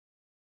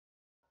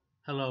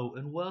Hello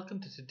and welcome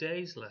to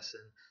today's lesson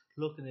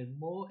looking at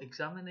more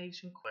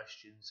examination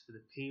questions for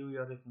the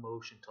periodic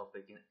motion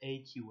topic in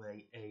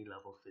AQA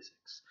A-Level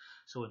Physics.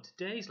 So in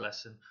today's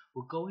lesson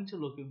we're going to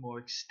look at more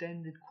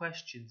extended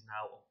questions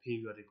now on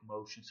periodic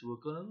motion. So we're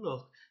going to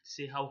look to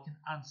see how we can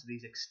answer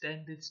these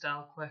extended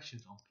style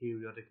questions on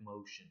periodic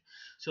motion.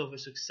 So if we're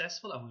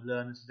successful and we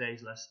learn in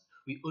today's lesson,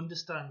 we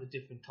understand the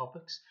different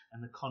topics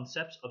and the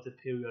concepts of the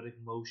periodic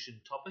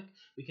motion topic,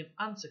 we can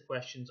answer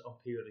questions on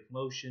periodic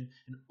motion,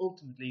 and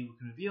ultimately we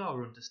can review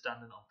our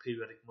understanding on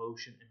periodic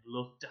motion and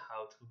look to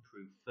how to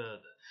improve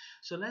further.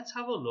 So let's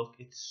have a look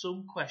at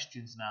some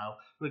questions now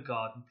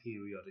regarding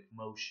periodic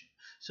motion.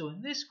 So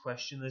in this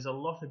question there's a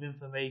lot of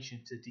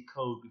information to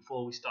decode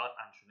before we start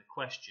answering a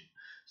question.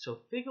 So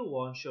figure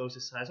 1 shows a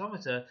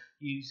seismometer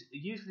used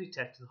to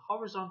detect the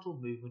horizontal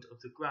movement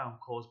of the ground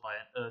caused by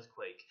an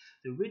earthquake.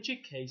 The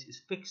rigid case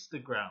is fixed to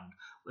the ground.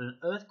 When an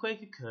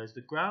earthquake occurs,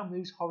 the ground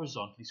moves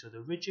horizontally, so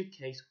the rigid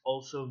case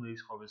also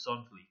moves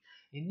horizontally.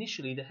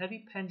 Initially, the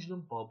heavy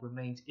pendulum bob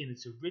remains in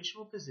its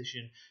original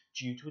position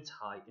due to its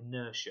high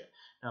inertia.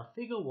 Now,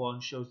 figure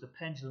 1 shows the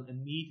pendulum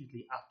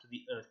immediately after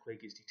the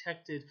earthquake is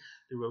detected.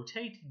 The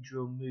rotating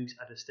drum moves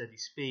at a steady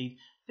speed.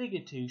 Figure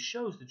 2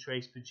 shows the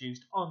trace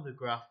produced on the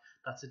graph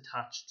that's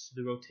attached to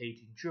the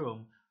rotating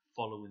drum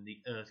following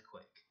the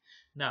earthquake.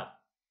 Now,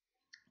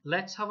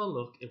 let's have a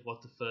look at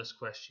what the first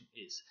question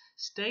is.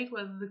 State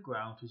whether the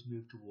ground has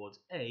moved towards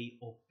A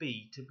or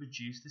B to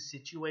produce the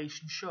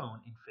situation shown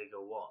in figure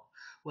 1.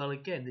 Well,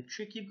 again, the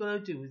trick you've got to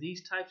do with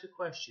these types of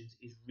questions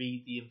is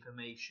read the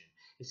information.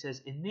 It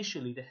says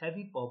initially the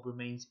heavy bob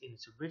remains in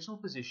its original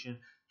position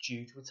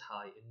due to its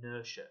high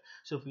inertia.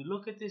 So if we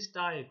look at this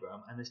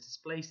diagram and it's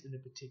displaced in a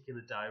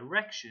particular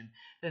direction,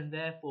 then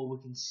therefore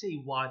we can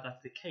see why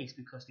that's the case,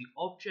 because the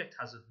object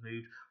hasn't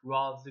moved,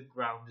 rather the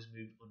ground has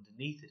moved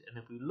underneath it. And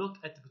if we look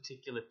at the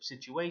particular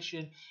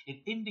situation,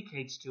 it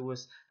indicates to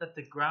us that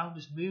the ground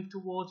has moved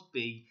towards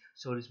B,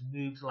 so it has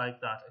moved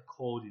like that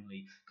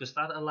accordingly, because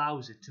that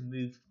allows it to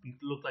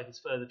look like it's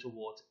further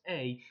towards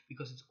A,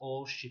 because it's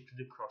all shifted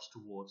across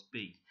towards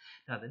B.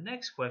 Now the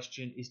next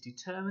question is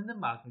determine the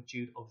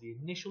magnitude of the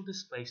initial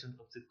displacement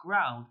of the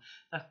ground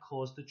that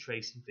caused the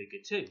trace in figure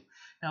 2.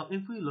 Now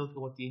if we look at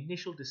what the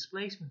initial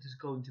displacement is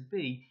going to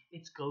be,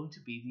 it's going to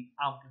be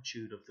the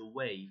amplitude of the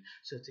wave.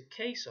 So it's a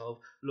case of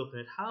looking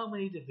at how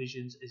many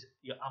divisions is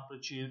your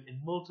amplitude and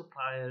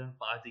multiplying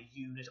by the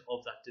unit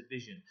of that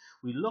division.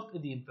 We look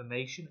at the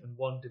information and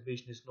one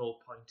division is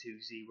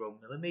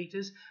 0.20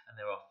 millimeters, and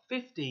there are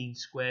 15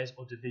 squares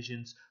or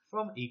divisions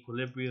from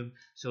equilibrium,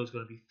 so it's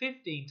going to be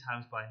 15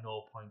 times by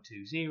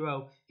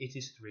 0.20, it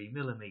is 3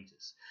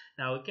 millimeters.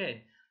 Now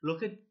again,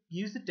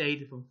 use the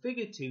data from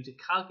figure 2 to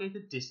calculate the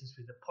distance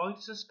between the point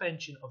of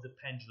suspension of the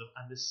pendulum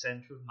and the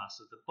center of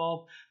mass of the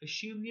bob,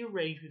 assuming the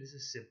arrangement is a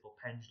simple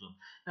pendulum.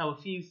 Now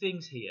a few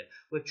things here.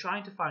 We're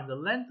trying to find the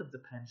length of the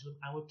pendulum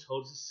and we're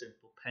told it's a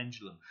simple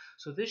pendulum.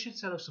 So this should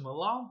set off some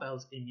alarm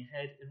bells in your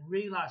head and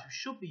realize we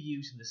should be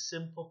using the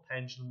simple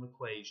pendulum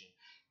equation.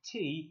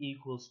 T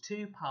equals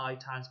 2 pi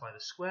times by the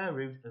square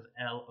root of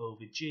L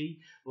over G.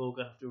 We're going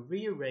to have to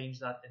rearrange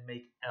that and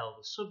make L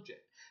the subject.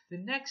 The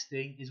next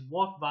thing is,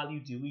 what value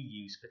do we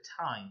use for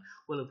time?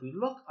 Well, if we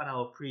look on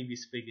our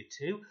previous figure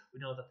 2, we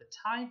know that the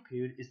time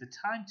period is the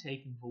time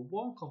taken for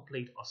one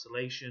complete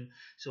oscillation.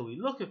 So we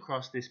look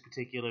across this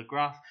particular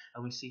graph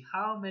and we see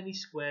how many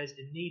squares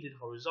are needed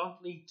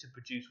horizontally to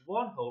produce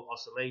one whole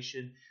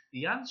oscillation.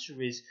 The answer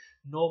is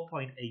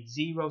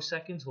 0.80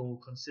 seconds when we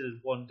consider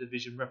one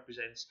division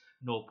represents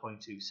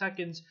 0.2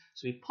 seconds.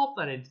 So we pop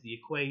that into the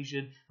equation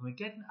and we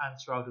get an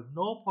answer out of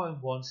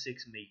 0.16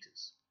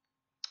 meters.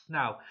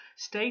 Now,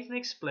 state and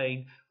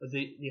explain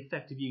the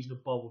effect of using a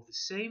bob of the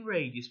same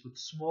radius with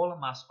smaller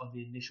mass on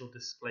the initial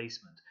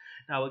displacement.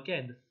 Now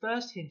again, the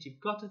first hint you've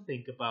got to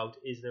think about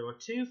is there are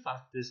two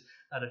factors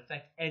that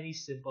affect any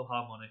simple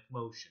harmonic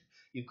motion.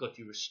 You've got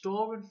your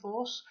restoring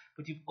force,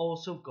 but you've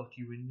also got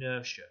your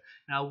inertia.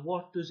 Now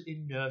what does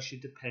inertia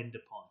depend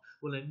upon?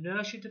 Well,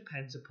 inertia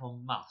depends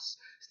upon mass.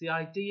 So the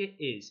idea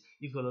is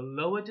you've got a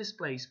lower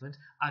displacement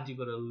and you've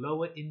got a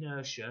lower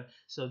inertia,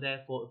 so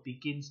therefore it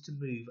begins to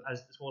move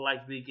as it's more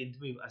likely to begin to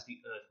move as the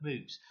Earth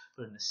moves.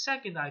 But in the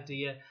second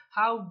idea,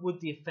 how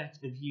would the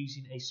effect of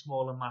using a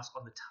smaller mass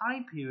on the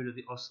time period of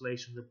the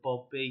oscillation of the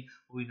bob be?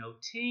 Well, we know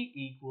T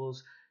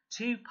equals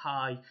 2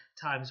 pi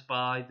times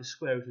by the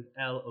square root of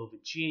L over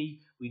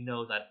G. We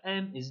know that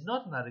M is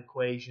not in that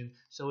equation,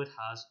 so it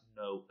has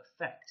no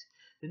effect.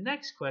 The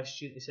next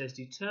question, it says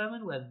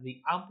determine whether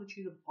the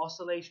amplitude of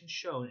oscillation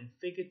shown in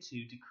figure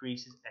 2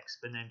 decreases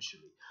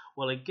exponentially.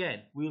 Well,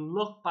 again, we'll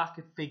look back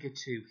at figure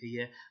 2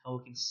 here and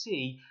we can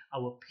see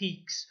our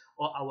peaks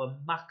or our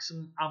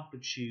maximum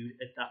amplitude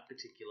at that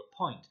particular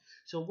point.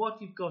 So what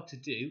you've got to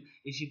do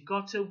is you've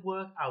got to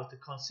work out the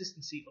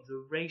consistency of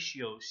the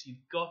ratios.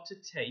 You've got to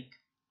take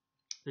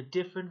the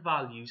different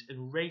values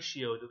and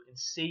ratio them and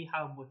see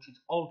how much it's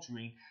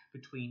altering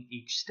between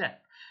each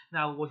step.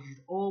 Now what you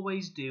should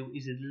always do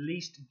is at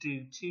least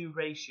do two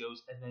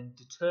ratios and then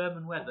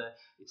determine whether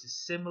it's a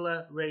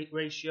similar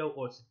ratio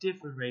or it's a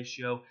different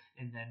ratio,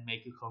 and then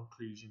make a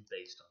conclusion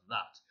based on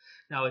that.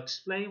 Now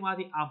explain why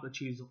the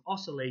amplitudes of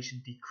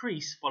oscillation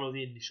decrease following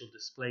the initial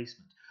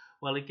displacement.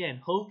 Well, again,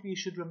 hopefully you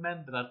should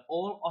remember that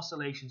all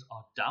oscillations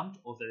are damped,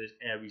 or there is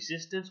air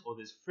resistance, or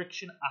there's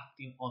friction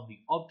acting on the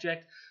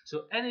object.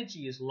 So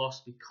energy is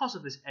lost because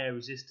of this air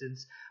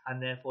resistance,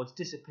 and therefore it's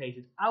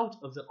dissipated out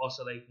of the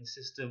oscillating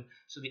system,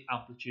 so the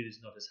amplitude is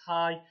not as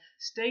high.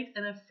 State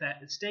and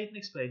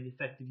explain the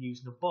effect of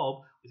using a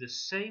bob with the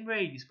same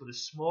radius but a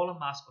smaller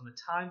mass on the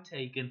time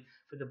taken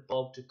for the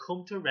bob to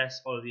come to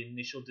rest following the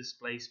initial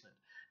displacement.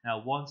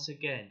 Now, once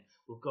again,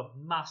 we've got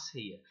mass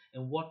here.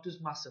 And what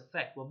does mass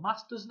affect? Well,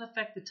 mass doesn't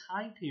affect the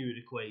time period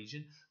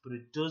equation, but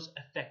it does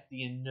affect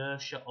the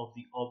inertia of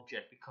the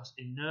object, because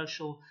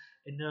inertial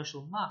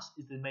mass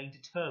is the main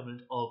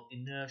determinant of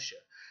inertia.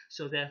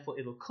 So therefore,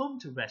 it'll come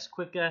to rest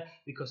quicker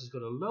because it's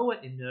got a lower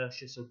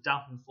inertia, so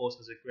damping force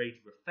has a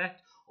greater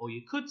effect. Or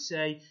you could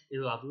say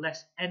it'll have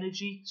less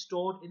energy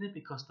stored in it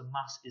because the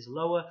mass is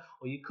lower.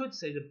 Or you could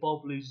say the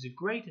bob loses a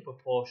greater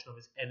proportion of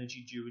its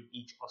energy during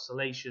each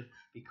oscillation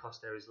because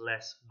there is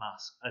less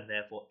mass and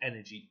therefore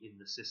energy in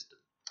the system.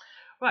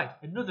 Right,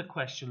 another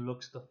question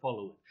looks the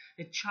following.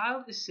 A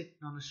child is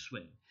sitting on a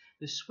swing.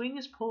 The swing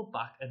is pulled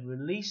back and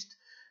released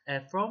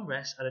from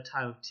rest at a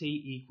time of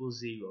t equals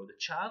 0. The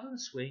child and the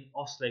swing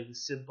oscillate with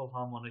simple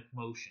harmonic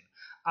motion.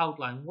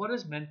 Outline what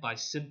is meant by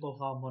simple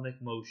harmonic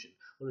motion.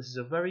 Well, this is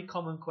a very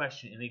common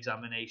question in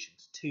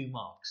examinations, 2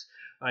 marks.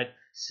 Right,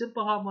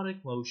 simple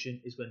harmonic motion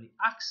is when the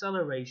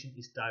acceleration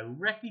is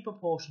directly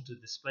proportional to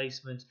the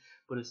displacement,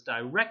 but it's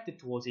directed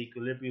towards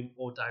equilibrium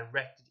or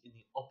directed in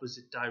the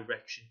opposite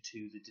direction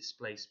to the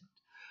displacement.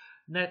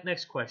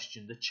 Next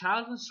question. The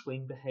child and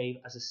swing behave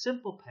as a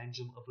simple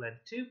pendulum of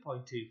length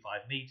 2.25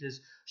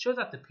 meters. Show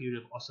that the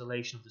period of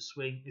oscillation of the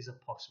swing is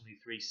approximately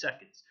 3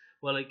 seconds.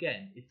 Well,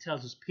 again, it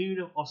tells us period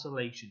of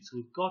oscillation, so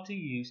we've got to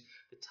use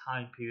the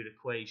time period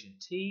equation.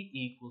 T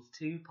equals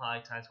 2 pi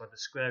times by the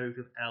square root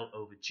of L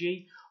over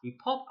G. We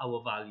pop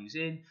our values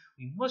in.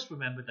 We must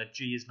remember that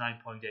G is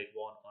 9.81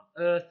 on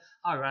Earth.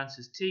 Our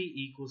answer is T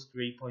equals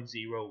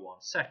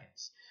 3.01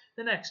 seconds.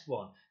 The next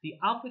one, the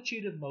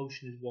amplitude of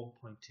motion is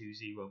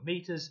 1.20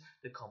 meters.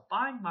 The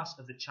combined mass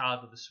of the child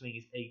and the swing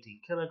is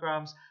 18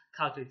 kilograms.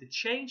 Calculate the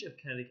change of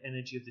kinetic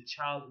energy of the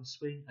child and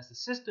swing as the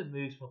system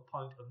moves from a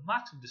point of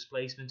maximum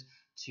displacement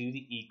to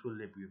the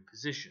equilibrium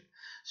position.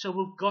 So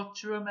we've got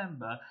to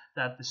remember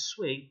that the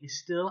swing is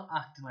still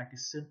acting like a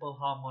simple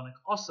harmonic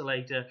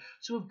oscillator,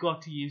 so we've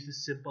got to use the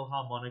simple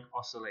harmonic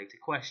oscillator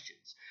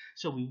questions.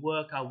 So we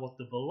work out what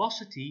the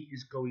velocity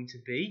is going to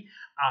be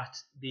at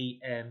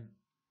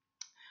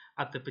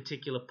the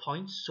particular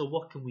points. So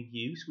what can we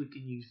use? We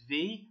can use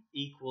V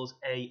equals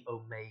A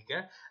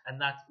omega,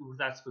 and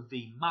that's for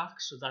V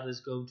max, so that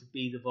is going to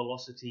be the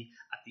velocity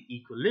at the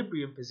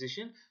equilibrium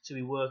position. So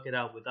we work it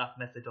out with that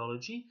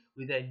methodology.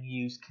 We then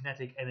use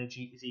kinetic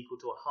energy is equal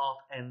to a half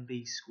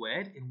mv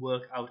squared and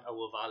work out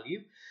our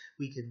value.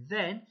 We can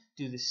then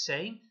do the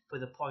same for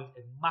the point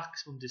of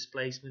maximum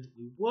displacement.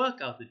 We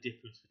work out the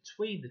difference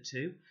between the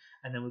two,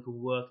 and then we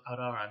can work out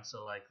our answer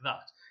like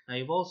that. Now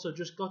you've also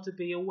just got to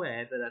be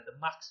aware that at the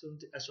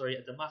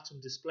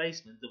maximum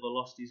displacement, the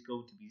velocity is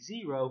going to be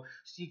 0,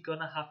 so you're going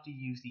to have to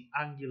use the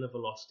angular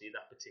velocity at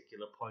that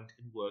particular point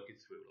and work it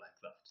through like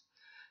that.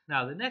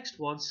 Now the next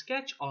one,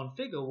 sketch on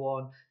figure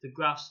 1 the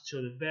graphs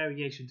show the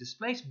variation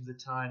displacement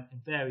with time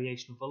and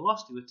variation of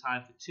velocity with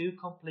time for 2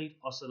 complete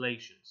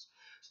oscillations.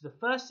 So the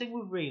first thing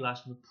we've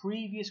realized from the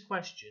previous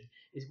question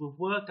is we've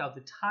worked out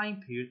the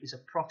time period is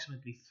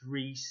approximately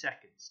 3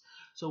 seconds.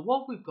 So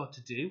what we've got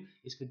to do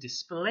is for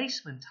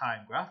displacement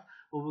time graph,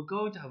 well, we're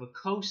going to have a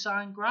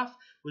cosine graph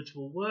which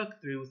will work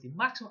through with the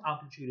maximum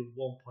amplitude of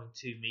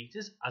 1.2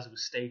 meters, as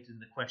was stated in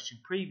the question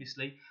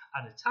previously,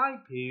 and a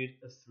time period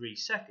of 3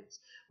 seconds.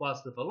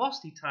 Whilst the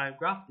velocity time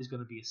graph is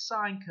going to be a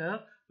sine curve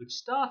which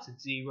starts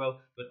at 0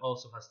 but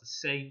also has the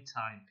same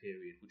time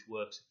period, which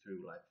works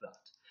through like that.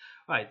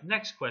 Right,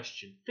 next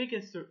question.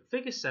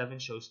 Figure 7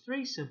 shows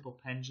 3 simple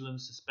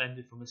pendulums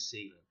suspended from a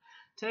ceiling.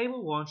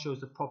 Table 1 shows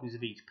the properties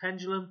of each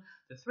pendulum.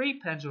 The 3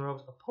 pendulum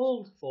rods are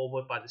pulled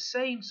forward by the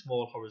same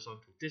small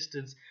horizontal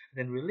distance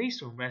and then released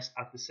from rest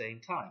at the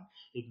same time.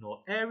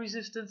 Ignore air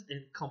resistance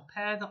and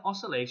compare the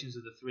oscillations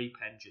of the 3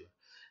 pendulum.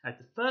 Now,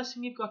 the first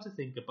thing you've got to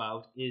think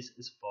about is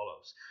as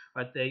follows.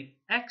 Right, the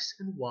X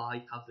and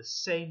Y have the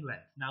same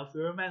length. Now, if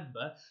you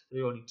remember,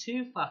 there are only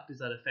 2 factors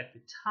that affect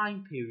the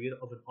time period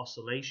of an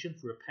oscillation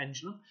for a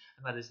pendulum,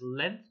 and that is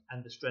length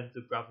and the strength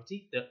of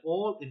gravity. They're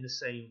all in the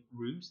same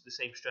rooms, the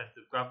same strength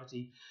of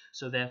gravity.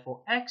 So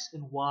therefore, X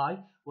and Y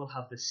will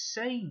have the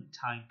same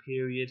time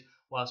period,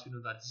 whilst we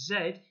know that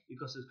Z,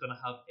 because it's going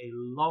to have a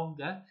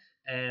longer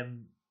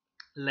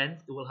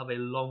length, it will have a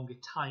longer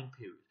time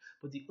period.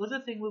 But the other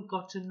thing we've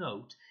got to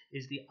note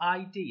is the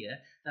idea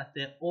that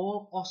they're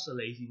all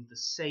oscillating with the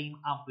same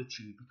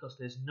amplitude, because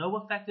there's no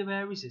effective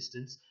air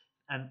resistance,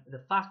 And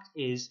the fact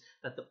is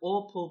that they're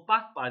all pulled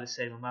back by the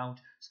same amount,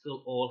 so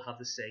they'll all have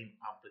the same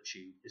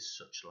amplitude as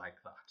such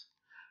like that.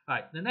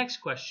 Right, the next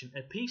question.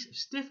 A piece of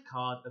stiff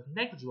card of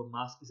negligible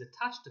mass is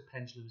attached to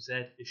pendulum Z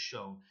as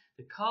shown.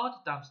 The card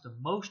dampens the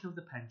motion of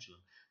the pendulum.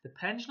 The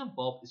pendulum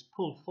bob is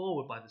pulled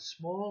forward by the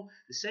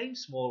same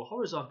small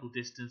horizontal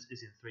distance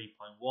as in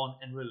 3.1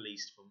 and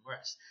released from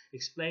rest.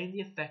 Explain the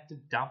effect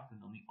of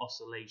dampening on the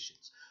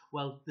oscillations.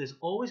 Well, there's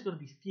always going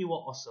to be fewer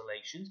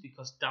oscillations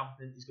because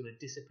dampening is going to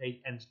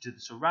dissipate energy to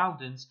the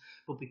surroundings,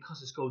 but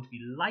because it's going to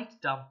be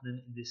light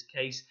dampening in this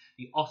case,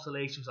 the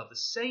oscillations have the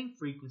same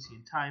frequency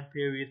and time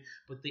period,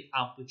 but the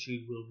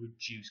amplitude will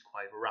reduce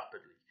quite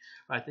rapidly.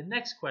 Right, the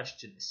next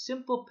question. A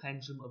simple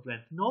pendulum of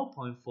length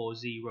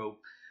 450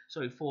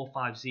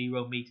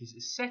 meters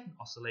is set in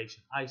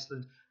oscillation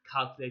Iceland.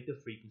 Calculate the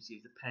frequency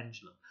of the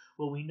pendulum.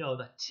 Well, we know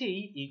that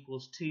T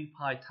equals 2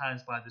 pi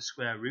times by the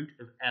square root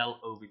of L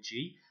over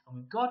G, and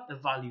we've got a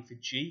value for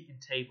G in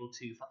table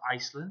 2 for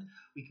Iceland.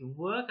 We can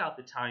work out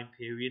the time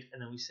period,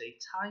 and then we say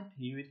time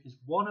period is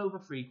 1 over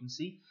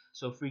frequency,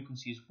 so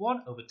frequency is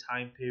 1 over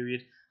time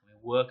period,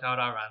 and we work out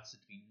our answer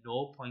to be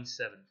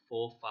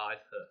 0.745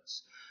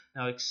 Hertz.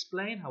 Now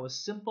explain how a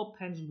simple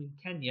pendulum in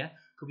Kenya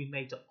could be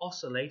made to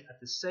oscillate at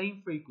the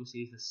same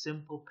frequency as the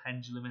simple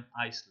pendulum in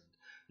Iceland.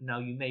 Now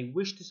you may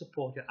wish to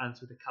support your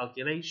answer with a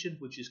calculation,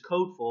 which is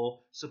code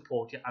for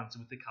support your answer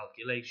with the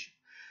calculation.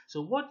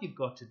 So what you've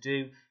got to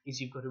do is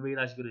you've got to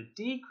realize you've got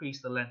to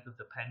decrease the length of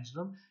the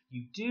pendulum.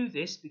 You do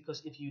this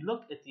because if you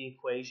look at the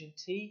equation,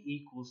 T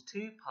equals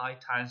 2 pi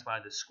times by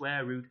the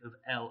square root of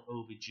L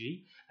over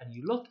G, and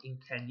you look in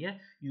Kenya,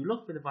 you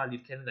look for the value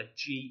of Kenya that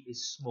G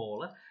is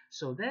smaller.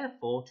 So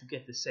therefore, to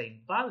get the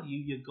same value,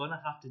 you're going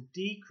to have to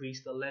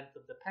decrease the length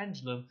of the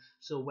pendulum.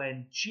 So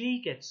when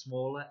G gets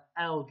smaller,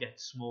 L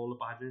gets smaller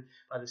by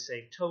the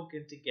same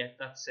token to get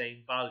that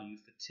same value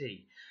for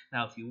T.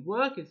 Now, if you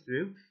work it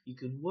through, you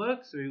can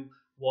work through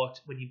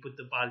when you put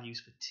the values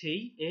for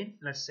T in.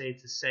 Let's say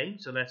it's the same.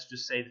 So let's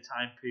just say the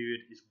time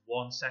period is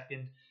 1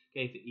 second.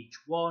 Okay, for each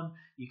one,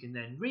 you can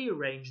then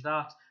rearrange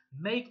that,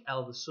 make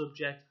L the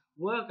subject,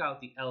 work out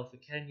the L for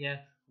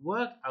Kenya,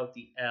 work out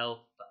the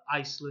L for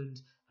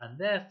Iceland, and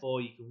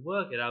therefore you can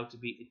work it out to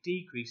be a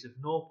decrease of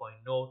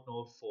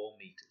 0.004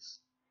 meters.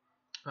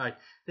 Right,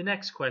 the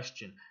next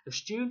question. A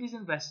student is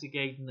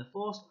investigating the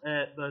forced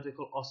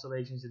vertical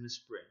oscillations in the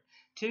spring.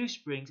 Two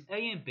springs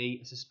A and B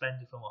are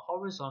suspended from a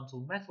horizontal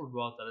metal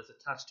rod that is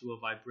attached to a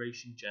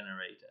vibration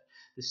generator.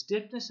 The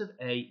stiffness of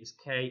A is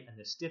K and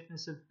the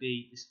stiffness of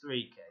B is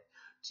 3K.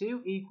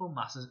 Two equal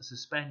masses are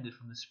suspended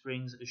from the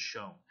springs as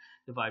shown.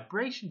 The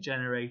vibration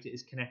generator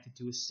is connected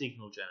to a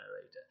signal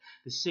generator.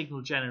 The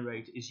signal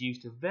generator is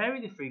used to vary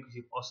the frequency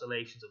of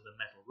oscillations of the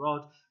metal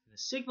rod. When the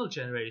signal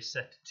generator is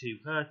set to 2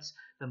 Hz,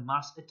 the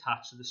mass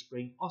attached to the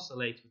spring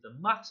oscillates with a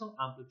maximum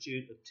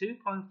amplitude of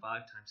 2.5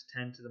 times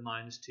 10 to the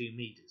minus 2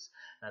 meters.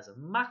 It has a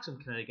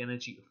maximum kinetic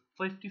energy of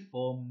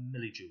 54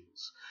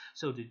 millijoules.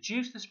 So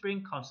deduce the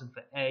spring constant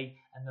for A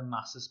and the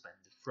mass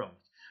suspended from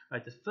it.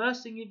 Right, the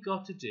first thing you've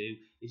got to do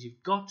is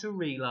you've got to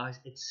realize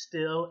it's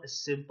still a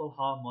simple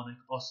harmonic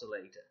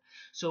oscillator.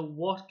 So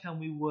what can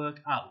we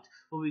work out?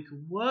 Well, we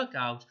can work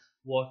out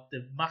what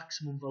the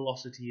maximum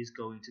velocity is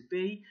going to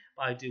be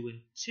by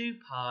doing 2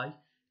 pi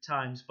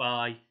times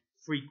by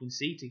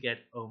frequency to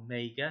get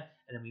omega,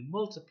 and then we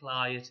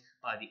multiply it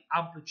by the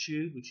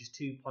amplitude, which is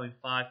 2.5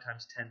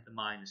 times 10 to the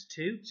minus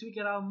 2, so we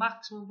get our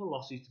maximum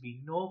velocity to be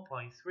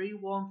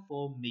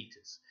 0.314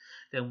 meters.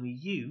 Then we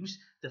use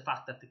the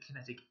fact that the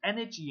kinetic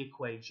energy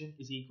equation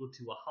is equal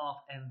to a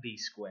half mv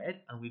squared,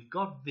 and we've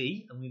got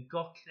v and we've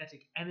got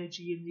kinetic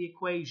energy in the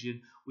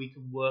equation. We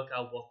can work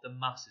out what the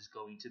mass is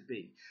going to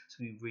be.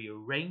 So we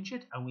rearrange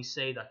it and we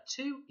say that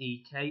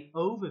 2ek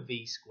over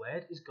v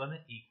squared is going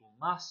to equal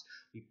mass.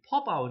 We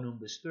pop our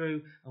numbers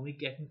through and we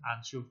get an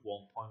answer of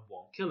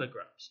 1.1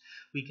 kilograms.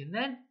 We can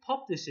then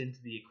pop this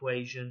into the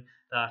equation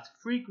that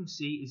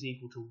frequency is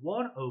equal to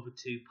 1 over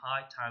 2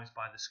 pi times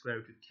by the square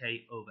root of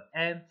k over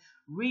m.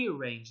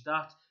 Rearrange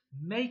that,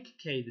 make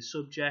k the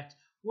subject,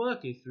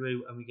 work it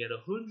through, and we get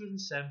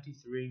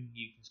 173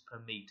 newtons per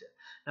meter.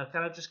 Now,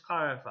 can I just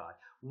clarify,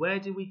 where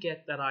do we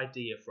get that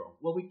idea from?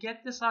 Well, we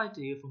get this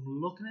idea from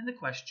looking in the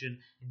question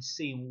and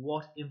seeing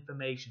what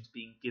information is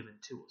being given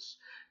to us.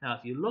 Now,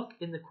 if you look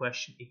in the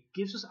question, it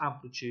gives us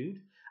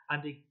amplitude,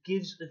 and it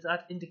gives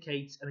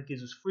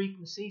us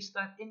frequency, so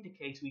that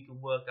indicates we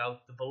can work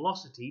out the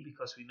velocity,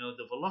 because we know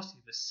the velocity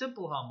of a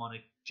simple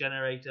harmonic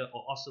generator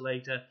or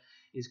oscillator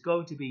is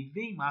going to be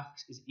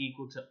Vmax is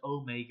equal to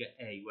omega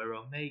A, where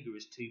omega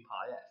is 2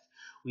 pi f.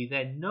 We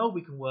then know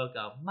we can work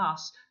out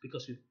mass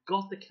because we've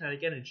got the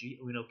kinetic energy,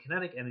 and we know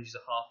kinetic energy is a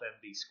half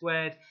mv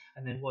squared,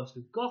 and then once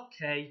we've got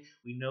k,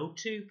 we know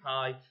 2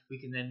 pi, we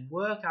can then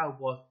work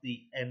out what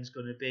the m is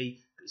going to be.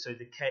 So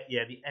the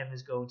m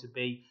is going to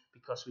be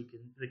because we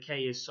can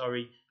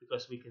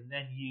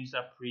then use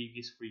that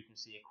previous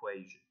frequency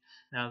equation.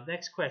 Now, the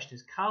next question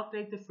is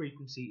calculate the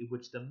frequency at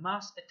which the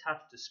mass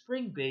attached to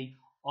spring B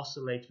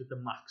oscillates with the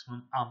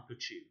maximum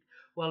amplitude.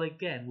 Well,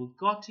 again, we've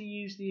got to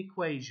use the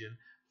equation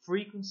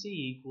frequency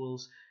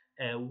equals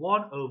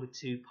 1 over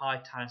 2 pi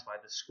times by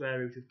the square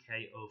root of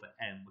k over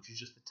m, which is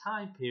just the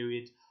time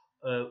period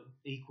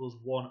equals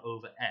 1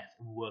 over f,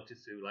 and we worked it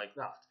through like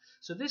that.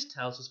 So this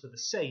tells us for the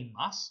same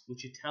mass,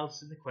 which it tells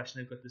us in the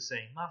question they've got the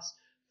same mass,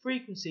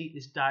 frequency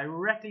is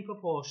directly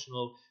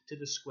proportional to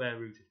the square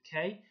root of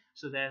k.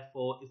 So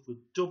therefore, if we're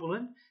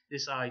doubling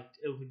this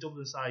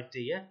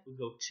idea, we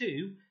go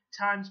 2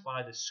 times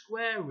by the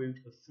square root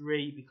of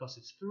 3, because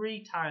it's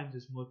 3 times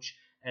as much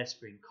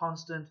spring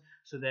constant.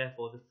 So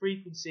therefore, the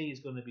frequency is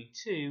going to be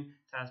 2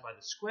 times by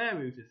the square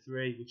root of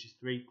 3, which is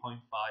 3.5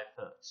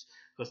 hertz,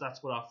 because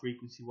that's what our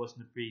frequency was in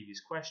the previous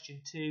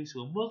question too.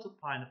 So we're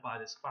multiplying it by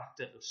this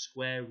factor of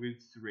square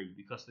root 3,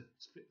 because the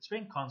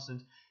spring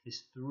constant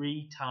is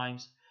 3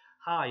 times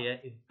higher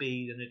in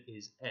B than it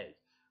is A.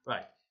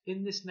 Right.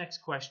 In this next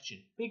question,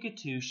 figure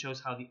 2 shows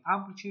how the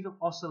amplitude of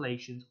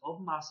oscillations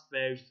of mass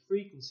varies with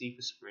frequency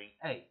for spring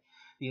A.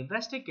 The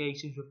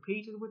investigation is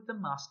repeated with the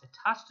mass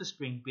attached to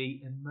spring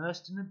B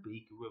immersed in a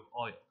beaker with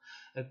oil.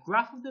 A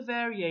graph of the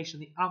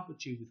variation of the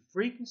amplitude with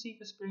frequency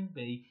for spring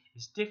B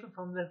is different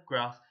from the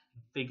graph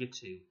in figure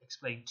 2.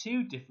 Explain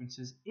 2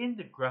 differences in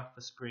the graph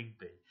for spring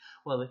B.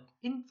 Well, the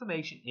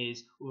information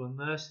is we're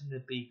immersed in a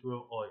beaker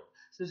of oil,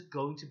 so there's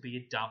going to be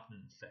a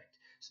dampening effect.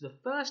 So the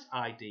first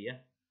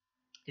idea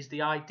is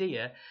the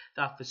idea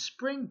that for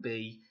spring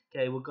B,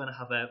 okay, we're going to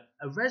have a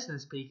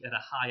resonance peak at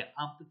a higher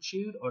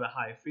amplitude or a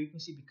higher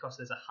frequency because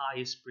there's a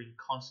higher spring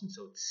constant,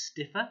 so it's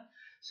stiffer.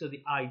 So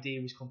the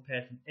idea is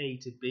compared from A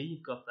to B,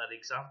 you've got that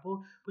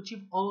example, but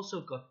you've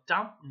also got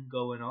dampening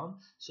going on,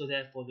 so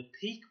therefore the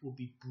peak will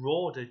be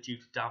broader due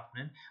to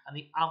dampening, and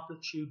the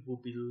amplitude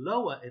will be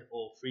lower at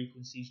all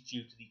frequencies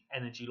due to the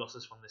energy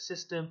losses from the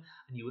system.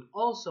 And you would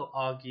also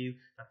argue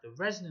that the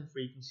resonant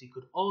frequency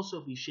could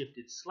also be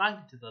shifted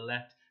slightly to the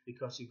left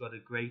because you've got a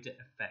greater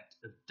effect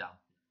of dampening.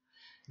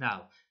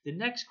 Now, the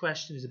next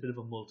question is a bit of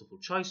a multiple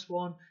choice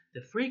one.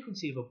 The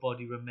frequency of a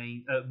body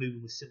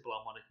moving with simple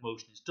harmonic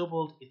motion is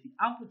doubled. If the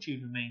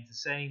amplitude remains the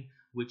same,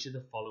 which of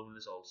the following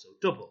is also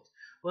doubled?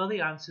 Well,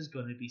 the answer is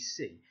going to be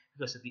C,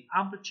 because if the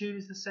amplitude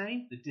is the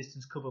same, the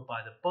distance covered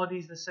by the body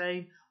is the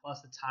same,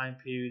 whilst the time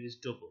period is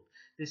doubled.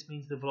 This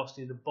means the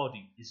velocity of the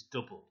body is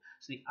doubled.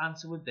 So the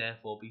answer would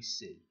therefore be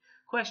C.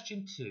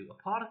 Question 2.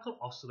 A particle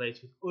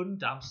oscillates with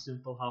undamped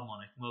simple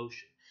harmonic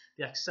motion.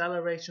 The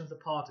acceleration of the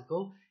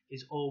particle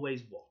is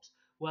always what?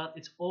 Well,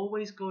 it's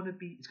going to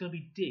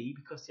be d,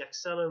 because the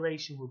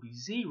acceleration will be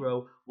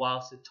 0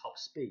 whilst at top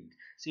speed.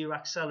 So your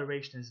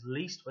acceleration is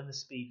least when the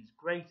speed is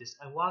greatest,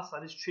 and whilst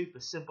that is true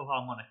for simple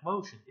harmonic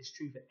motion, it's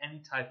true for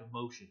any type of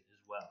motion as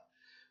well.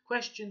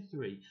 Question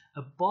 3.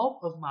 A bob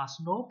of mass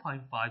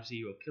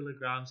 0.50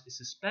 kilograms is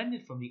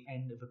suspended from the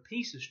end of a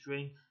piece of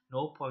string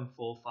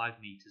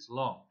 0.45 meters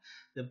long.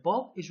 The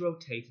bob is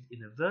rotated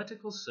in a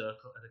vertical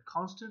circle at a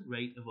constant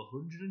rate of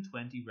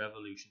 120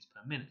 revolutions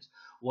per minute.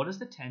 What is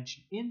the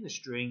tension in the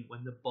string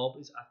when the bob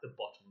is at the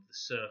bottom of the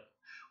circle?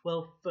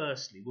 Well,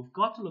 firstly, we've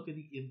got to look at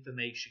the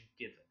information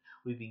given.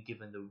 We've been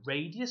given the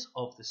radius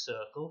of the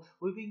circle,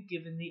 we've been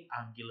given the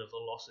angular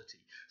velocity.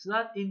 So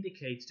that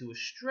indicates to us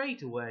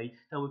straight away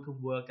that we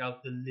can work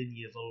out the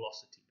linear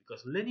velocity,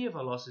 because linear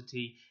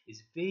velocity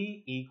is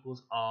v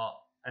equals r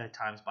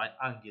times by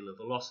angular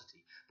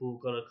velocity. But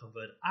we've got to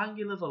convert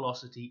angular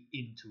velocity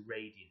into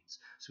radians.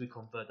 So we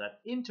convert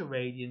that into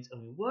radians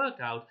and we work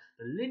out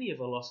the linear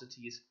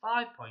velocity is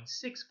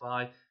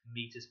 5.65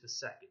 meters per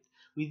second.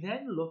 We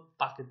then look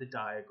back at the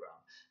diagram.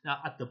 Now,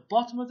 at the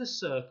bottom of the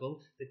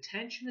circle, the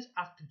tension is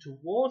acting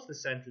towards the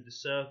center of the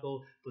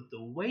circle, but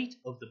the weight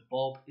of the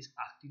bob is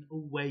acting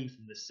away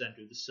from the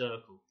center of the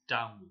circle,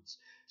 downwards.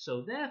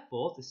 So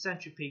therefore, the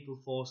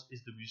centripetal force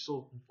is the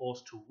resultant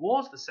force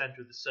towards the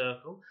center of the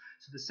circle.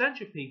 So the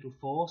centripetal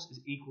force is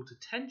equal to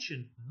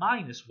tension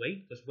minus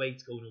weight, because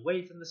weight's going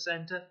away from the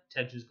center,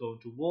 tension is going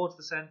towards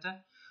the center.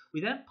 We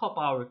then pop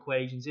our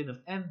equations in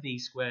of mv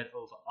squared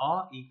over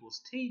r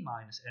equals t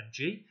minus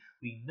mg.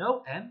 We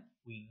know m,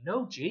 we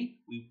know g,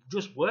 we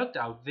just worked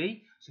out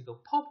v, so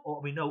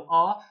we know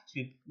r, so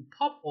we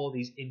pop all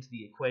these into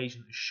the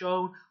equation as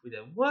shown. We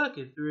then work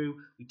it through,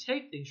 we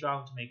take things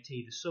round to make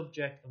t the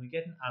subject, and we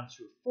get an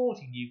answer of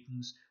 40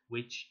 newtons,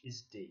 which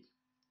is D.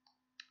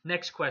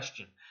 Next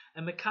question.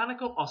 A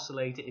mechanical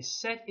oscillator is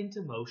set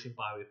into motion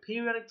by a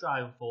periodic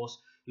driving force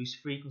whose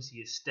frequency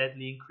is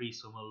steadily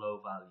increased from a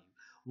low value.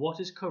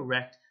 What is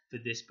correct for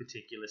this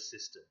particular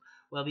system?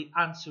 Well, the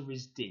answer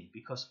is D,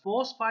 because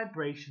force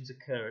vibrations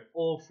occur at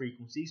all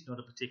frequencies, not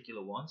at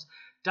particular ones.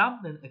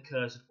 Dampening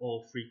occurs at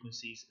all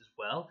frequencies as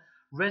well.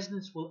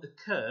 Resonance will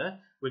occur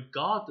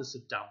regardless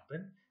of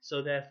damping,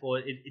 so therefore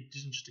it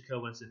doesn't just occur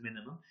when it's a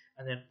minimum.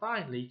 And then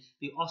finally,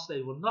 the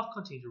oscillator will not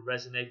continue to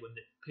resonate when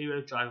the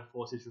periodic driving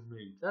force is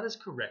removed. That is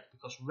correct,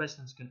 because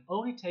resonance can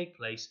only take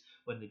place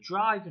when the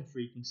driving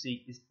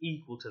frequency is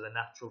equal to the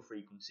natural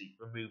frequency.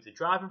 Remove the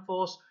driving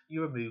force,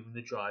 you're removing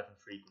the driving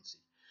frequency.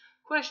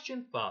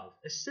 Question 5.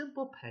 A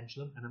simple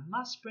pendulum and a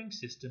mass spring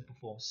system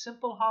perform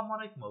simple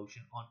harmonic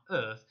motion on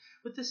Earth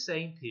with the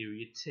same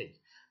period t.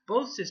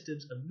 Both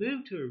systems are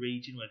moved to a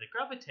region where the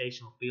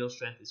gravitational field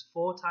strength is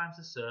 4 times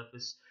the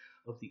surface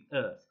of the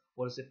Earth.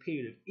 What is the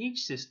period of each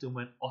system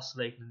when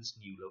oscillating in this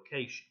new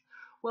location?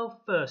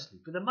 Well, firstly,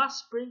 for the mass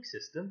spring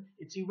system,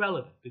 it's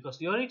irrelevant because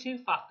the only two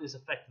factors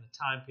affecting the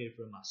time period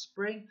for a mass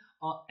spring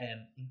are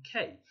m and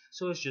k,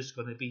 so it's just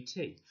going to be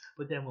t.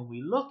 But then when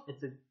we look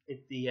at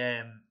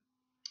the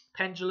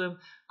pendulum,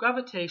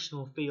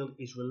 gravitational field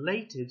is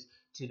related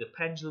to the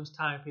pendulum's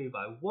time period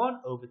by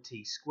 1 over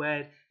t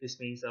squared. This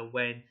means that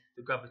when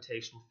the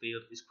gravitational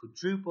field is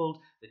quadrupled,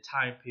 the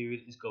time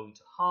period is going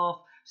to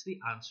half, so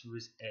the answer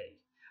is A.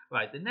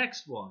 Right, the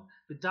next one.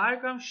 The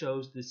diagram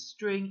shows the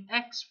string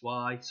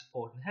XY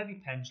supporting heavy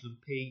pendulum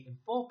P and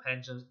 4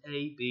 pendulums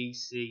A, B,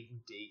 C,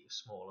 and D of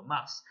smaller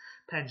mass.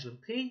 Pendulum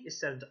P is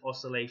set into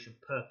oscillation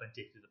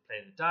perpendicular to the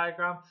plane of the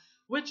diagram.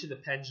 Which of the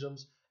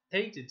pendulums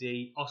A to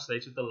D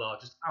oscillates with the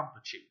largest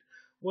amplitude?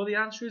 Well, the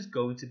answer is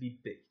going to be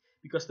B,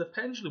 because the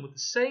pendulum with the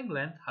same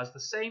length has the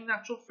same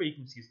natural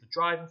frequency as the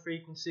driving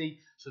frequency,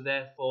 so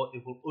therefore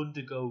it will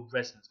undergo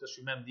resonance. Because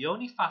remember, the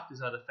only factors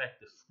that affect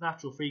the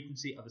natural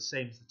frequency are the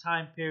same as the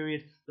time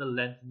period, the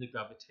length, and the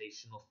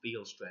gravitational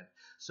field strength.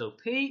 So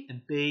P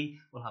and B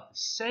will have the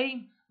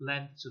same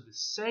length, so the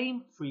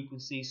same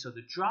frequency, so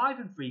the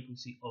driving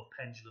frequency of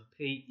pendulum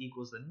P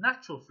equals the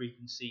natural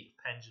frequency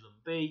of pendulum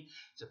B,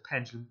 so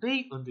pendulum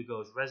B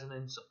undergoes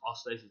resonance, so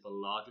oscillates with the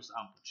largest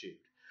amplitude.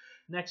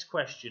 Next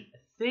question. A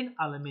thin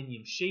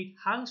aluminium sheet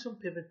hangs from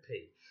pivot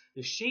P.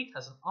 The sheet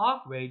has an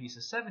arc radius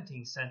of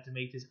 17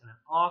 centimeters and an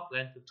arc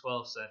length of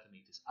 12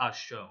 centimeters, as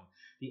shown.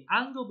 The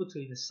angle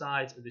between the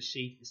sides of the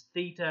sheet is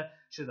theta,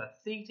 so that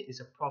theta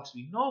is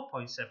approximately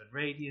 0.7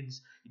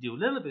 radians. You do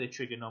a little bit of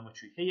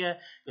trigonometry here,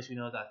 because we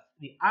know that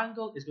the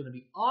angle is going to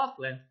be arc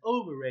length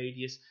over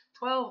radius,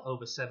 12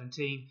 over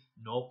 17,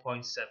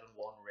 0.71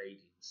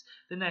 radians.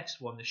 The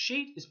next one. The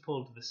sheet is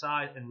pulled to the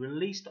side and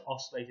released to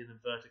oscillate in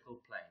a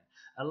vertical plane.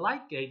 A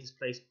light gauge is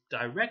placed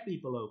directly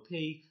below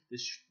P.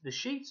 The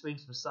sheet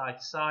swings from side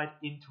to side,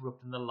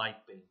 interrupting the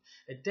light beam.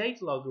 A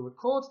data logger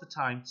records the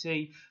time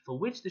t for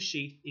which the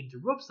sheet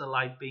interrupts the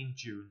light beam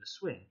during the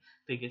swing.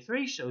 Figure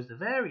 3 shows the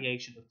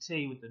variation of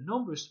t with the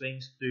number of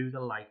swings through the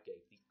light gauge.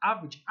 The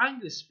average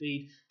angular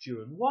speed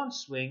during one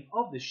swing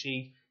of the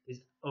sheet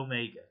is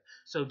omega.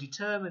 So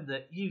determine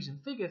that using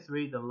figure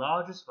 3 the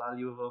largest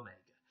value of omega.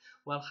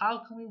 Well, how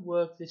can we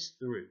work this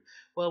through?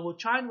 Well, we'll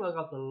try and work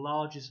out the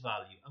largest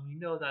value, and we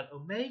know that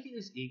omega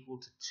is equal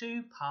to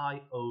 2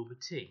 pi over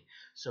t.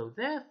 So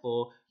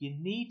therefore, you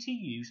need to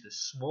use the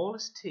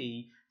smallest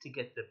t to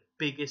get the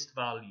biggest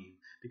value,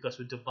 because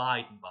we're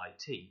dividing by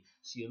t.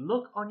 So you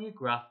look on your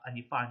graph and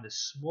you find the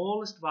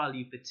smallest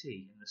value for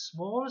t, and the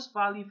smallest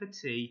value for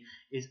t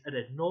is at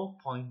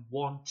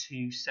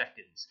 0.12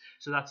 seconds.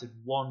 So that's at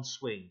one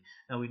swing.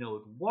 Now we know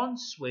at one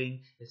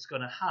swing it's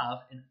going to have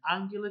an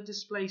angular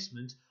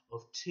displacement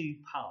of 2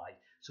 pi.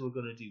 So we're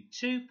going to do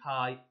 2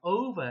 pi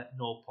over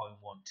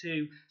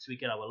 0.12, so we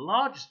get our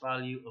largest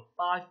value of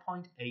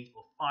 5.8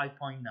 or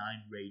 5.9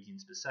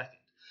 radians per second.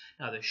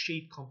 Now the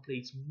sheet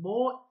completes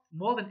more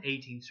than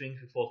 18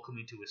 swings before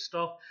coming to a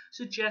stop,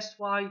 suggests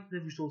why the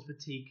result for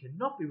t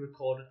cannot be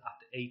recorded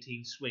after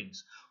 18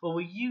 swings. Well,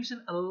 we're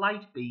using a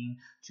light beam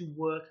to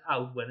work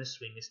out when a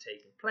swing is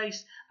taking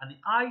place, and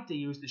the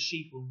idea is the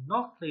sheet will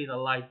not clear the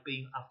light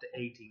beam after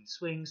 18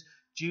 swings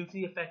due to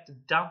the effect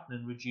of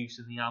dampening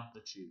reducing the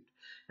amplitude.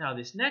 Now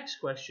this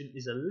next question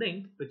is a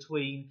link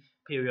between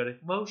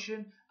periodic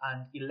motion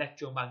and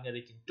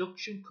electromagnetic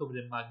induction covered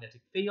in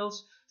magnetic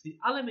fields. So the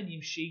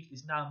aluminium sheet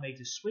is now made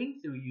to swing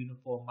through a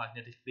uniform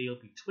magnetic field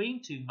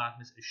between two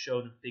magnets as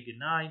shown in figure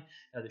 9.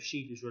 Now the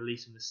sheet is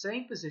released in the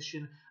same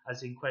position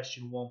as in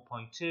question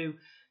 1.2.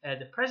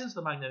 The presence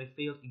of the magnetic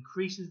field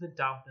increases the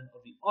dampening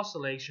of the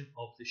oscillation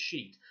of the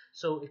sheet.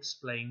 So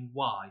explain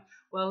why.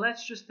 Well,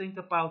 let's just think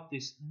about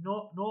this.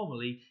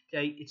 Normally,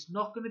 okay, it's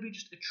not going to be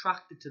just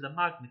attracted to the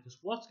magnet, because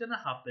what's going to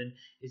happen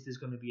is there's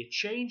going to be a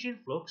change in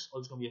flux,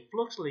 or there's going to be a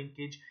flux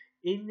linkage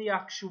in the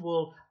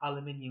actual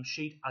aluminium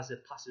sheet as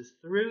it passes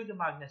through the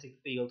magnetic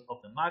field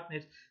of the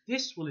magnet.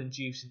 This will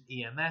induce an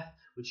EMF,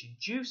 which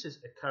induces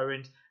a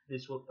current.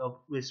 This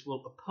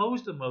will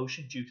oppose the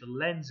motion due to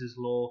Lenz's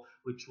law,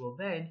 which will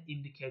then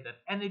indicate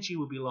that energy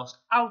will be lost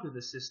out of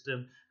the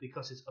system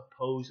because it's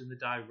opposing the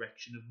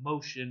direction of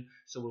motion,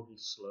 so it will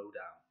slow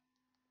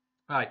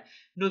down. Right,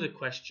 another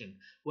question.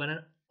 When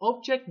an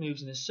object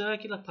moves in a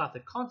circular path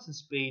at constant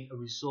speed, a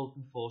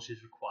resultant force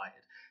is required.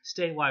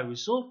 State why a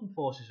resultant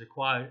force is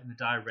required in the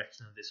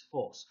direction of this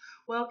force.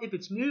 Well, if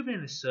it's moving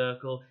in a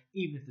circle,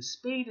 even if the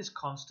speed is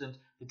constant,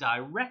 the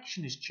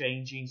direction is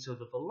changing, so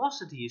the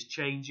velocity is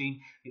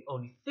changing. The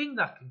only thing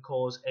that can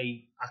cause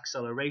a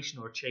acceleration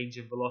or a change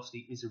in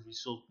velocity is a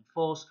resultant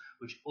force,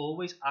 which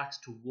always acts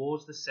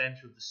towards the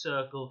center of the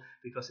circle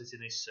because it's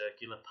in a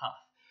circular path.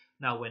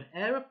 Now, when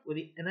an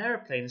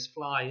aeroplane is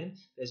flying,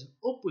 there's an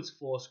upwards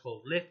force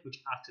called lift,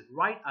 which acts at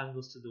right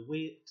angles to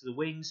the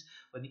wings.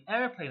 When the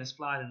aeroplane is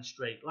flying in a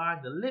straight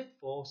line, the lift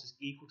force is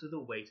equal to the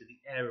weight of the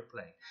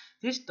aeroplane.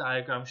 This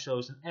diagram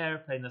shows an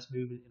aeroplane that's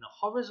moving in a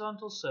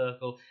horizontal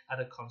circle at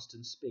a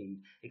constant speed.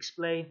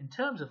 Explain in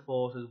terms of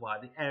forces why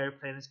the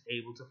aeroplane is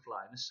able to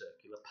fly in a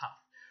circular path.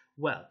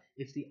 Well,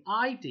 it's the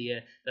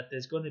idea that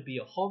there's going to be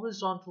a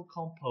horizontal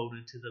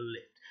component to the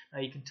lift. Now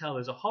you can tell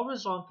there's a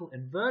horizontal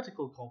and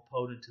vertical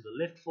component to the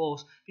lift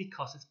force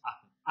because it's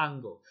at an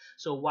angle.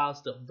 So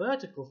whilst the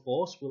vertical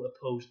force will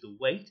oppose the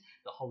weight,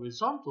 the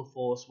horizontal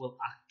force will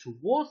act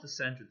towards the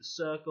center of the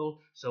circle,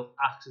 so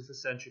acts as the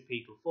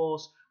centripetal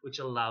force, which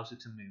allows it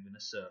to move in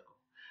a circle.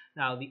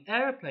 Now, the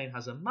aeroplane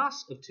has a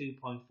mass of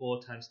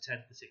 2.4 times 10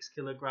 to the 6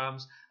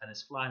 kilograms and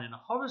is flying in a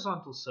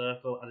horizontal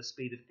circle at a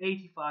speed of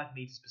 85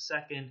 meters per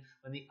second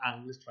when the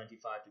angle is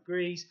 25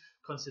 degrees.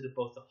 Consider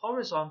both the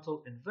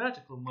horizontal and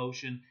vertical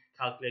motion.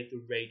 Calculate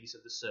the radius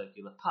of the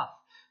circular path.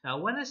 Now,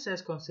 when it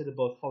says consider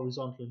both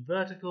horizontal and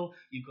vertical,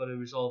 you've got to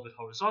resolve it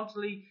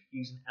horizontally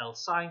using L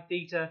sine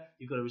theta.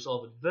 You've got to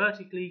resolve it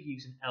vertically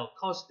using L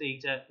cos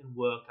theta and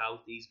work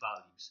out these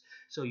values.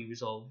 So you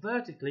resolve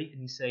vertically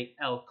and you say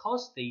L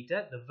cos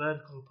theta, the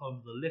vertical component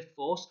of the lift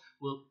force,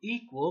 will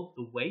equal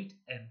the weight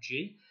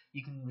mg.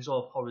 You can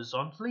resolve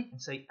horizontally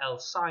and say L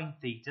sine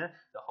theta,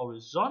 the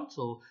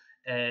horizontal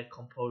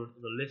component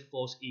of the lift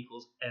force,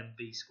 equals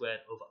mv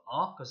squared over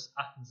r because it's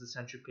acting as a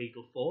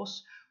centripetal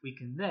force. We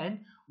can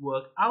then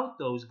work out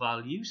those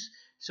values,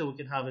 so we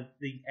can have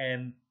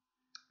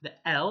the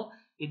L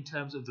in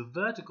terms of the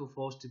vertical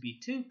force to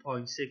be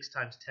 2.6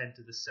 times 10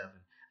 to the 7.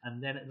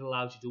 And then it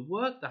allows you to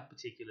work that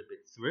particular bit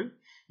through.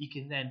 You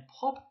can then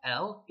pop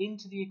L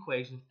into the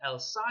equation of L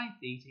sine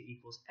theta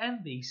equals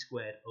mv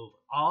squared over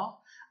r,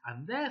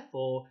 and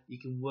therefore you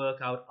can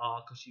work out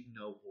r because you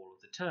know all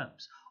of the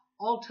terms.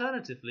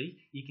 Alternatively,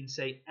 you can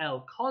say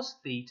L cos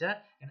theta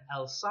and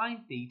L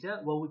sine theta.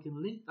 Well, we can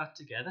link that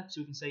together.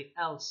 So we can say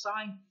L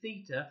sine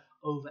theta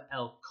over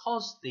L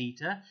cos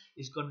theta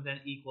is going to then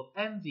equal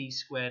mv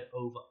squared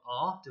over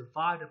r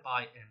divided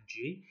by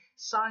mg.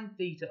 Sine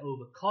theta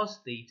over cos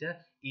theta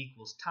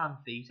equals tan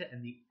theta,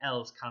 and the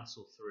L's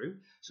cancel through.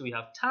 So we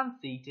have tan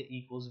theta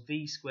equals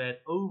v squared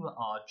over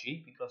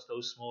rg because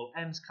those small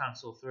m's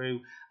cancel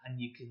through, and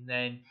you can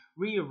then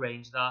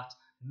rearrange that,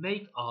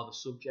 make r the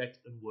subject,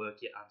 and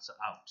work your answer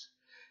out.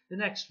 The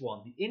next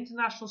one, the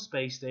International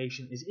Space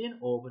Station is in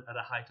orbit at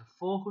a height of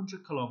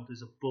 400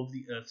 kilometers above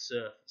the Earth's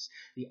surface.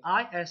 The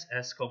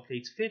ISS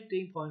completes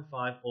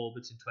 15.5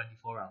 orbits in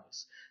 24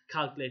 hours.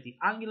 Calculate the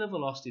angular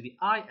velocity of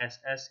the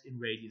ISS in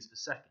radians per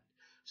second.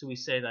 So we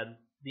say that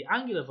the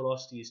angular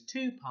velocity is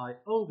 2 pi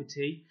over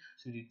t,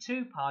 so we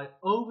do 2 pi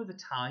over the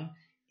time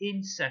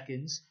in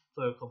seconds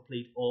for a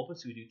complete orbit.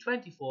 So we do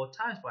 24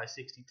 times by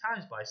 60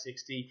 times by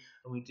 60,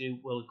 and we do,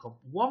 well,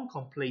 one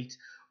complete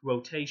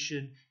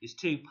rotation is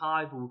 2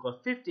 pi, but we've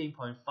got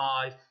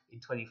 15.5 in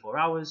 24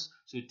 hours.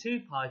 So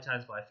 2 pi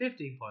times by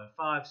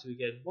 15.5, so we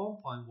get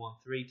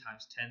 1.13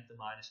 times 10 to the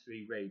minus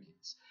 3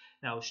 radians.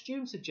 Now,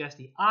 students suggest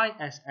the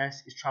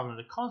ISS is traveling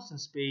at a constant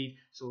speed,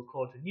 so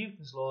according to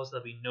Newton's laws,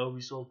 there'll be no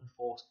resultant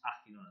force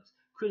acting on it.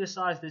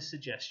 Criticize this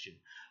suggestion.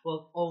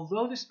 Well,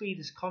 although the speed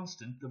is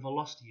constant, the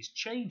velocity is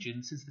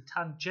changing since the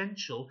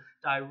tangential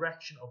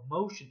direction of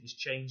motion is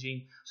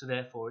changing, so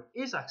therefore it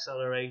is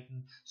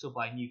accelerating. So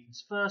by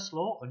Newton's first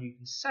law or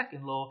Newton's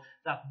second law,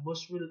 that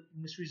must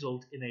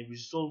result in a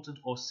resultant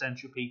or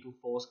centripetal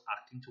force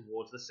acting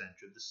towards the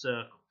center of the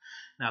circle.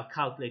 Now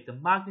calculate the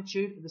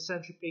magnitude of the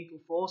centripetal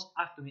force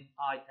acting on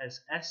the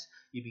ISS.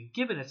 You've been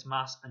given its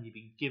mass and you've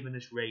been given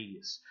its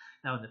radius.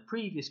 Now in the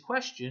previous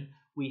question,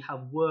 we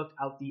have worked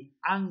out the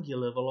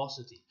angular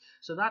velocity.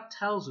 So that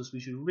tells us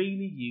we should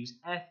really use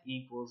F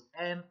equals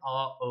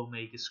mr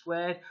omega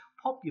squared.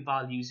 Pop your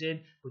values in,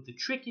 but the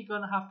trick you're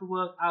going to have to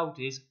work out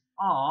is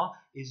r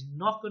is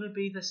not going to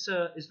be the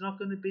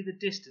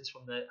distance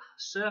from the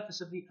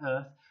surface of the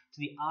Earth to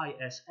the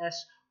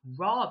ISS.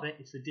 Rather,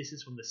 it's the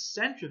distance from the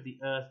center of the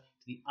Earth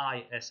to the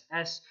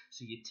ISS.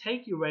 So you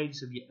take your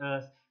radius of your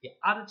Earth, you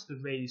add it to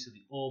the radius of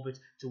the orbit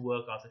to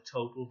work out the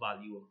total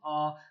value of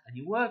r, and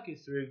you work it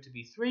through to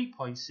be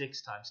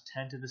 3.6 times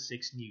 10 to the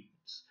 6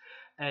 newtons.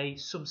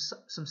 Some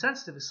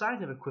sensitive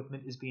assigned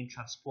equipment is being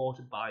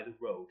transported by the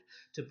road.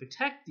 To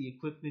protect the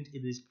equipment,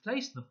 it is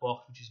placed in the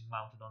box, which is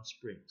mounted on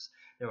springs.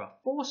 There are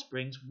 4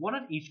 springs, one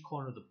at each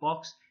corner of the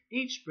box.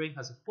 Each spring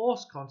has a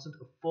force constant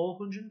of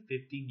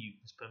 450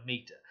 newtons per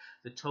meter.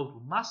 The total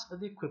mass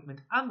of the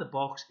equipment and the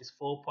box is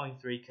 4.3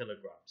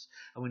 kilograms.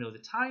 And we know the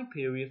time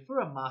period for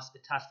a mass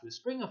attached to a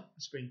spring of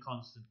spring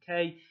constant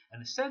k,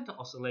 and the center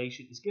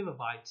oscillation is given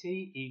by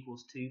t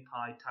equals 2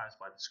 pi times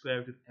by the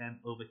square root of m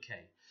over k.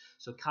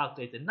 So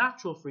calculate the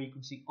natural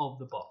frequency of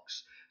the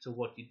box. So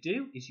what you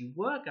do is you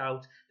work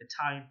out the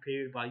time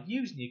period by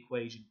using the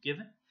equation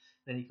given.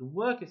 Then you can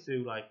work it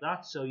through like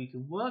that. So you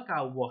can work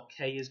out what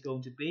k is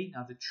going to be.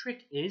 Now the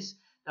trick is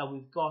that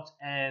we've got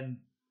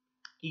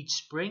each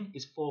spring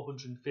is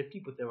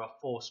 450, but there are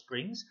 4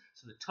 springs.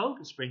 So the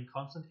total spring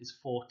constant is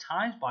 4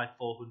 times by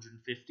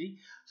 450.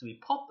 So we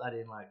pop that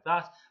in like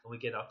that, and we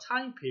get our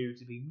time period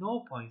to be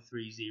 0.307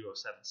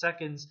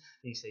 seconds.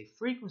 Then you say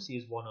frequency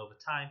is 1 over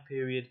time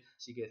period,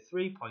 so you get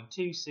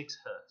 3.26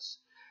 hertz.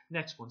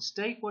 Next one,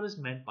 state what is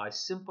meant by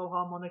simple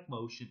harmonic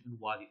motion and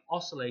why the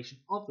oscillation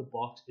of the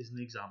box is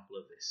an example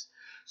of this.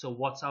 So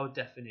what's our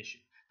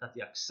definition? that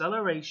the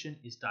acceleration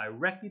is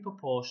directly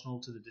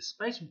proportional to the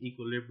displacement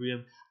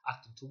equilibrium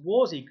acting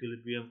towards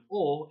equilibrium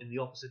or in the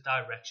opposite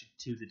direction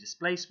to the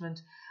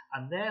displacement,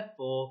 and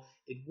therefore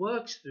it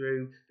works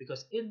through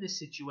because in this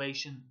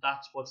situation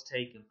that's what's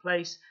taking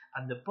place,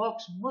 and the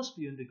box must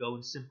be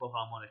undergoing simple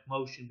harmonic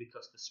motion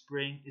because the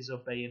spring is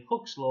obeying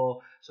Hooke's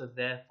law, so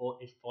therefore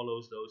it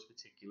follows those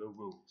particular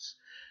rules.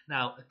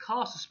 Now, a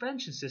car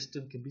suspension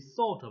system can be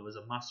thought of as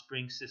a mass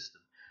spring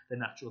system. The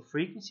natural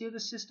frequency of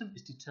the system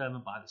is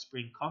determined by the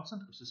spring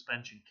constant of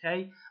suspension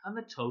K and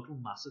the total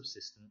mass of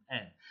system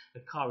N.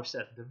 The car is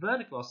set into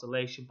vertical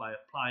oscillation by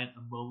applying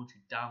a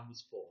momentary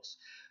downwards force.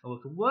 And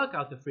we can work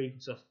out the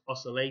frequency of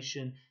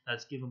oscillation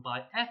that's given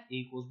by F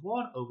equals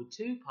 1 over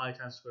 2 pi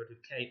times the square root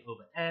of K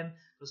over M,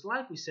 because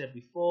like we said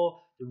before,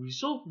 the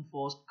resultant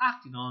force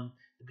acting on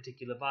the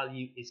particular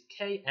value is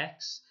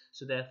Kx,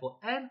 so therefore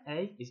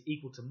Na is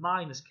equal to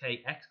minus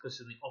Kx because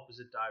it's in the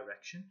opposite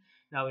direction.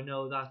 Now we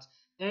know that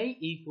A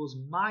equals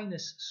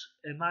minus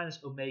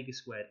omega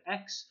squared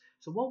x.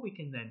 So what we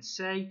can then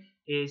say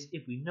is,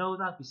 if we know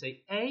that, we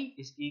say A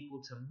is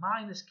equal to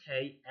minus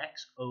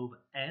kx over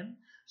m.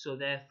 So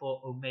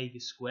therefore omega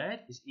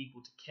squared is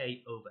equal to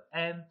k over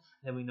m.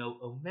 Then we know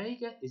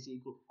omega is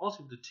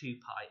also equal to 2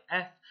 pi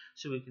f.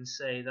 So we can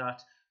say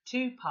that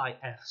 2 pi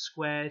f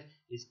squared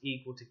is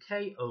equal to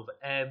k over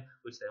m,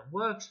 which then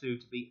works through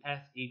to be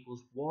f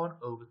equals 1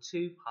 over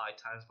 2 pi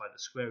times by the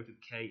square root of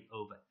k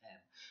over m.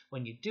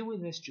 When you're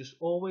doing this, just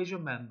always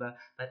remember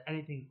that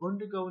anything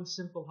undergoing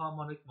simple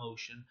harmonic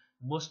motion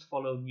must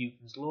follow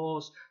Newton's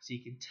laws, so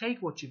you can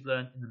take what you've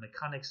learned in the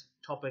mechanics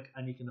topic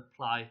and you can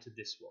apply it to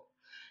this one.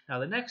 Now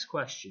the next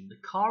question,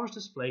 the car is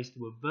displaced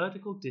through a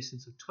vertical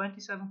distance of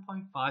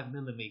 27.5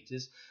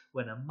 millimeters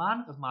when a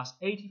man of mass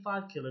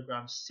 85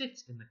 kilograms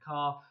sits in the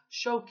car.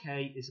 Show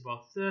K is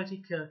about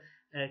 30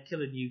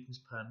 kilonewtons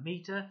per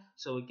meter.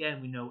 So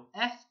again we know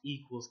F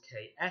equals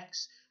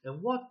Kx,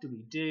 and what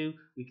do?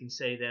 We can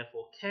say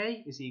therefore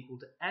K is equal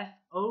to F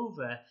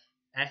over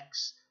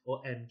x,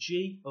 or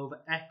mg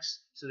over x,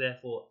 so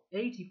therefore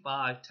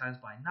 85 times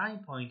by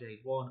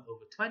 9.81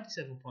 over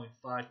 27.5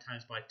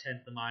 times by 10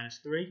 to the minus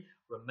 3.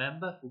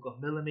 Remember, we've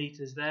got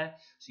millimeters there,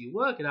 so you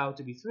work it out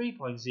to be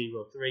 3.03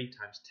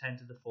 times 10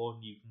 to the 4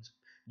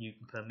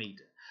 Newton per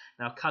meter.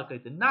 Now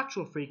calculate the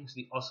natural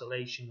frequency of the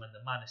oscillation when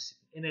the man is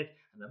sitting in it,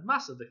 and the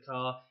mass of the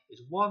car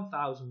is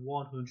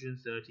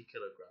 1,130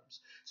 kilograms.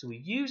 So we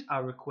use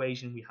our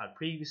equation we had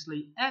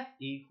previously, F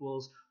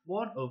equals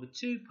 1 over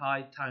 2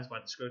 pi times by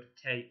the square root of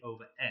k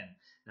over m.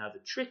 Now the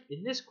trick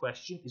in this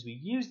question is we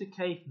use the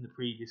k from the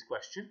previous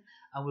question,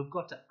 and we've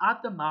got to add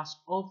the mass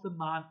of the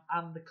man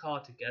and the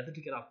car together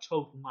to get our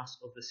total mass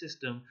of the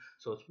system.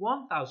 So it's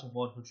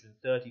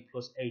 1,130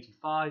 plus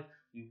 85.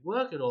 We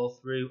work it all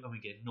through and we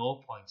get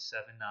 0.79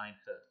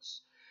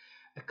 hertz.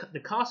 The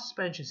car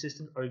suspension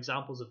systems are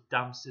examples of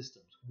damped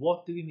systems.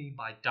 What do we mean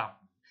by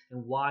damping,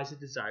 and why is it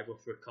desirable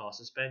for a car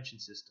suspension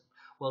system?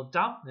 Well,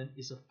 dampening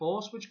is a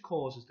force which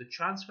causes the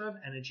transfer of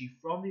energy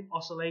from the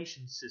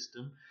oscillation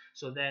system,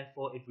 so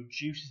therefore it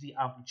reduces the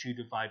amplitude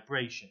of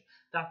vibration.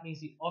 That means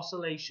the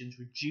oscillations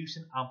reduce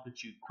in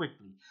amplitude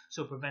quickly,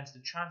 so it prevents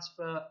the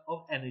transfer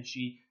of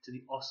energy to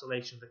the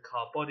oscillation of the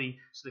car body,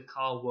 so the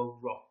car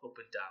won't rock up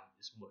and down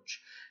as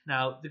much.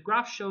 Now, the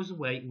graph shows a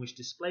way in which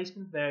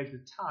displacement varies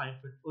with time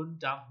for an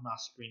undamped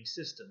mass spring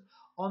system.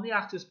 On the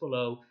axis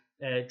below,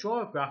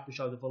 draw a graph to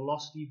show the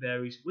velocity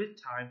varies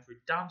with time for a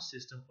damped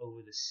system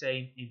over the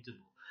same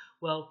interval.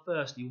 Well,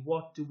 firstly,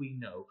 what do we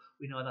know?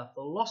 We know that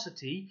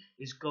velocity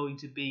is going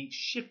to be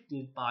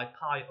shifted by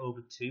pi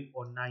over 2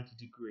 or 90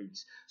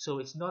 degrees. So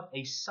it's not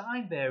a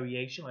sine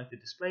variation like the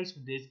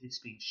displacement is, it's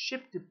being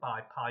shifted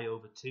by pi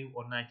over 2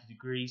 or 90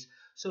 degrees,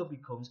 so it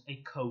becomes a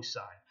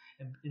cosine.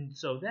 And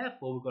so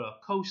therefore we've got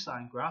a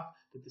cosine graph,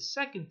 but the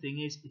second thing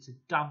is it's a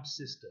damped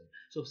system.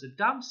 So if it's a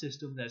damped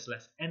system, there's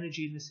less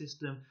energy in the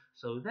system,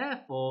 so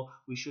therefore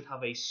we should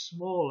have a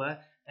smaller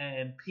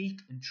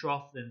peak and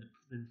trough than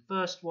the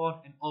first one,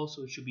 and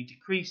also it should be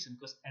decreasing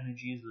because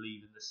energy is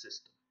leaving the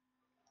system.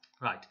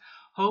 Right,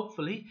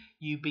 hopefully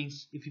if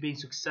you've been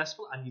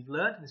successful and you've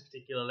learned in this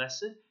particular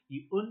lesson,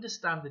 you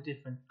understand the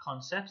different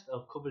concepts that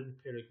are covered in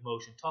the periodic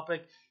motion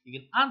topic. You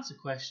can answer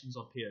questions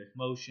on periodic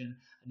motion,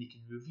 and you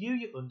can review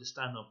your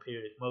understanding on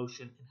periodic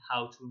motion and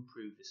how to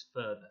improve this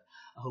further.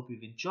 I hope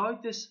you've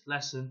enjoyed this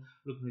lesson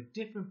looking at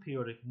different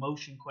periodic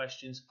motion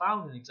questions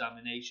found in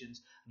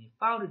examinations, and you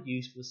found it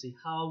useful to see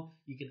how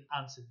you can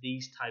answer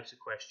these types of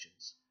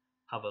questions.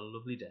 Have a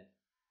lovely day.